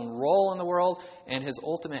 his own role in the world, and his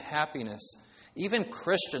ultimate happiness. Even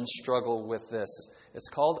Christians struggle with this. It's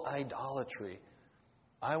called idolatry.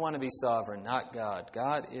 I want to be sovereign, not God.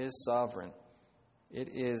 God is sovereign. It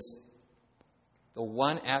is the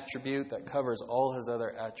one attribute that covers all His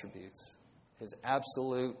other attributes. His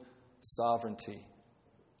absolute sovereignty,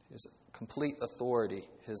 His complete authority,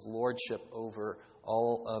 His lordship over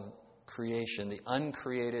all of creation. The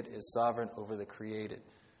uncreated is sovereign over the created.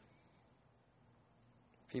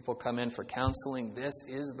 People come in for counseling. This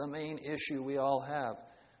is the main issue we all have.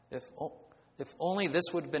 If only this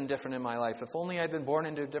would have been different in my life. If only I'd been born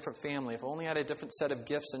into a different family. If only I had a different set of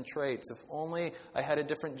gifts and traits. If only I had a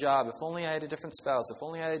different job. If only I had a different spouse. If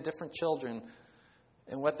only I had different children.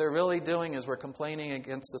 And what they're really doing is we're complaining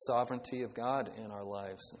against the sovereignty of God in our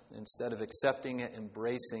lives instead of accepting it,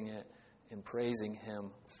 embracing it, and praising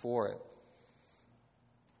Him for it.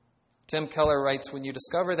 Tim Keller writes, when you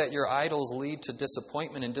discover that your idols lead to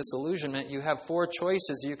disappointment and disillusionment, you have four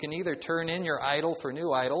choices. You can either turn in your idol for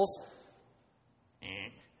new idols,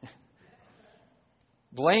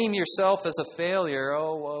 blame yourself as a failure.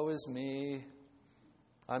 Oh, woe is me.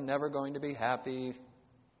 I'm never going to be happy.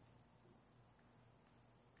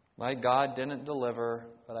 My God didn't deliver,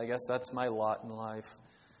 but I guess that's my lot in life.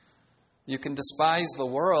 You can despise the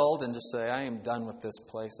world and just say, I am done with this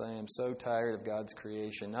place. I am so tired of God's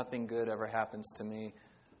creation. Nothing good ever happens to me.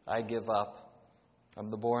 I give up.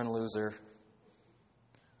 I'm the born loser.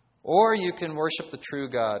 Or you can worship the true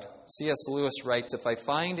God. C.S. Lewis writes, if I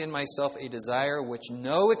find in myself a desire which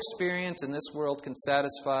no experience in this world can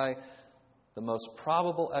satisfy, the most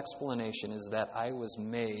probable explanation is that I was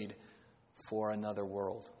made for another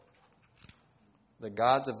world. The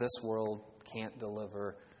gods of this world can't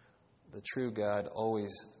deliver. The true God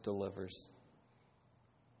always delivers.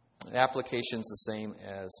 The application's the same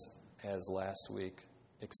as last week.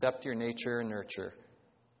 Accept your nature and nurture,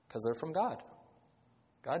 because they're from God.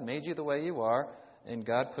 God made you the way you are, and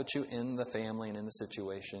God put you in the family and in the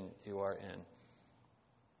situation you are in.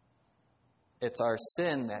 It's our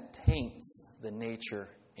sin that taints the nature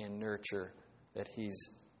and nurture that He's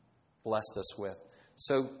blessed us with.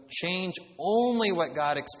 So change only what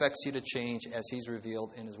God expects you to change as He's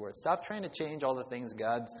revealed in His Word. Stop trying to change all the things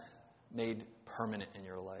God's made permanent in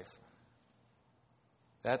your life.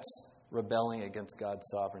 That's rebelling against God's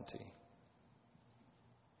sovereignty.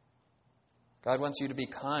 God wants you to be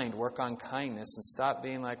kind, work on kindness, and stop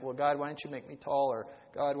being like, well, God, why didn't you make me taller?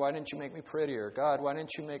 God, why didn't you make me prettier? God, why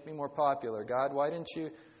didn't you make me more popular? God, why didn't you...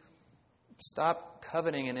 Stop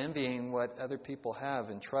coveting and envying what other people have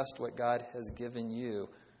and trust what God has given you.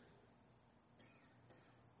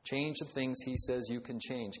 Change the things He says you can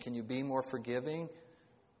change. Can you be more forgiving?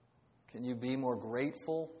 Can you be more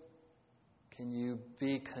grateful? Can you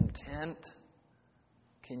be content?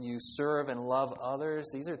 Can you serve and love others?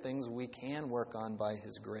 These are things we can work on by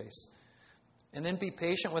His grace. And then be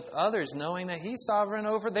patient with others, knowing that He's sovereign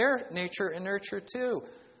over their nature and nurture too.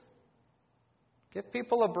 Give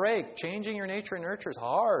people a break. Changing your nature and nurture is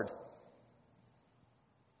hard.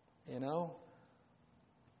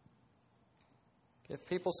 Give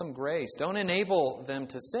people some grace. Don't enable them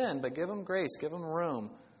to sin, but give them grace. Give them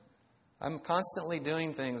room. I'm constantly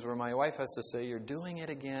doing things where my wife has to say, you're doing it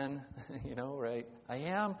again. Right? I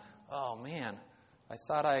am? Oh, man. I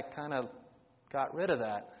thought I kind of got rid of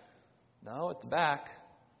that. No, it's back.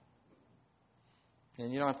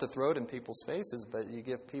 And you don't have to throw it in people's faces, but you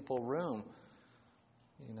give people room.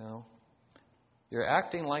 You're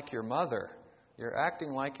acting like your mother. You're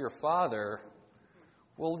acting like your father.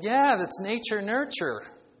 Well, yeah, that's nature nurture.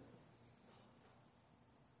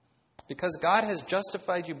 Because God has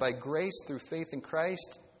justified you by grace through faith in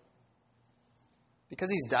Christ.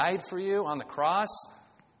 Because He's died for you on the cross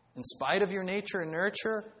in spite of your nature and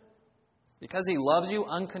nurture. Because He loves you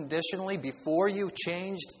unconditionally before you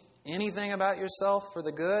changed anything about yourself for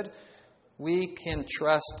the good. We can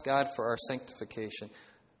trust God for our sanctification.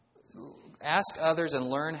 Ask others and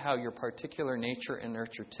learn how your particular nature and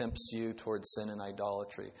nurture tempts you towards sin and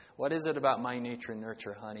idolatry. What is it about my nature and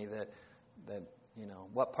nurture, honey, that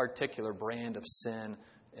what particular brand of sin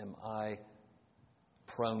am I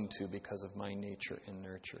prone to because of my nature and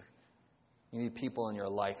nurture? You need people in your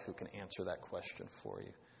life who can answer that question for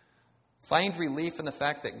you. Find relief in the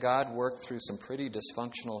fact that God worked through some pretty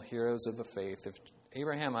dysfunctional heroes of the faith. If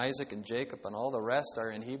Abraham, Isaac, and Jacob and all the rest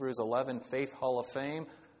are in Hebrews 11 Faith Hall of Fame,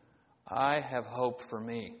 I have hope for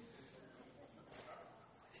me.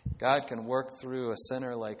 God can work through a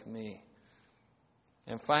sinner like me.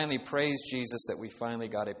 And finally, praise Jesus that we finally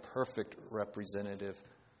got a perfect representative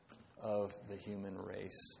of the human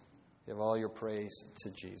race. Give all your praise to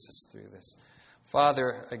Jesus through this.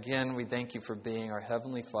 Father, again, we thank You for being our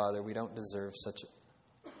Heavenly Father. We don't deserve such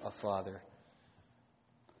a Father.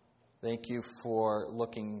 Thank You for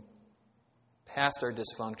looking past our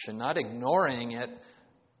dysfunction, not ignoring it,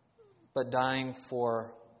 but dying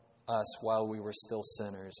for us while we were still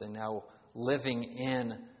sinners, and now living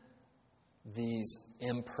in these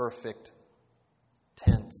imperfect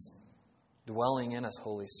tents, dwelling in us,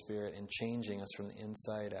 Holy Spirit, and changing us from the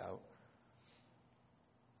inside out.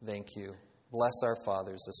 Thank You. Bless our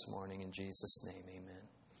fathers this morning. In Jesus' name, amen.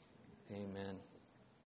 Amen.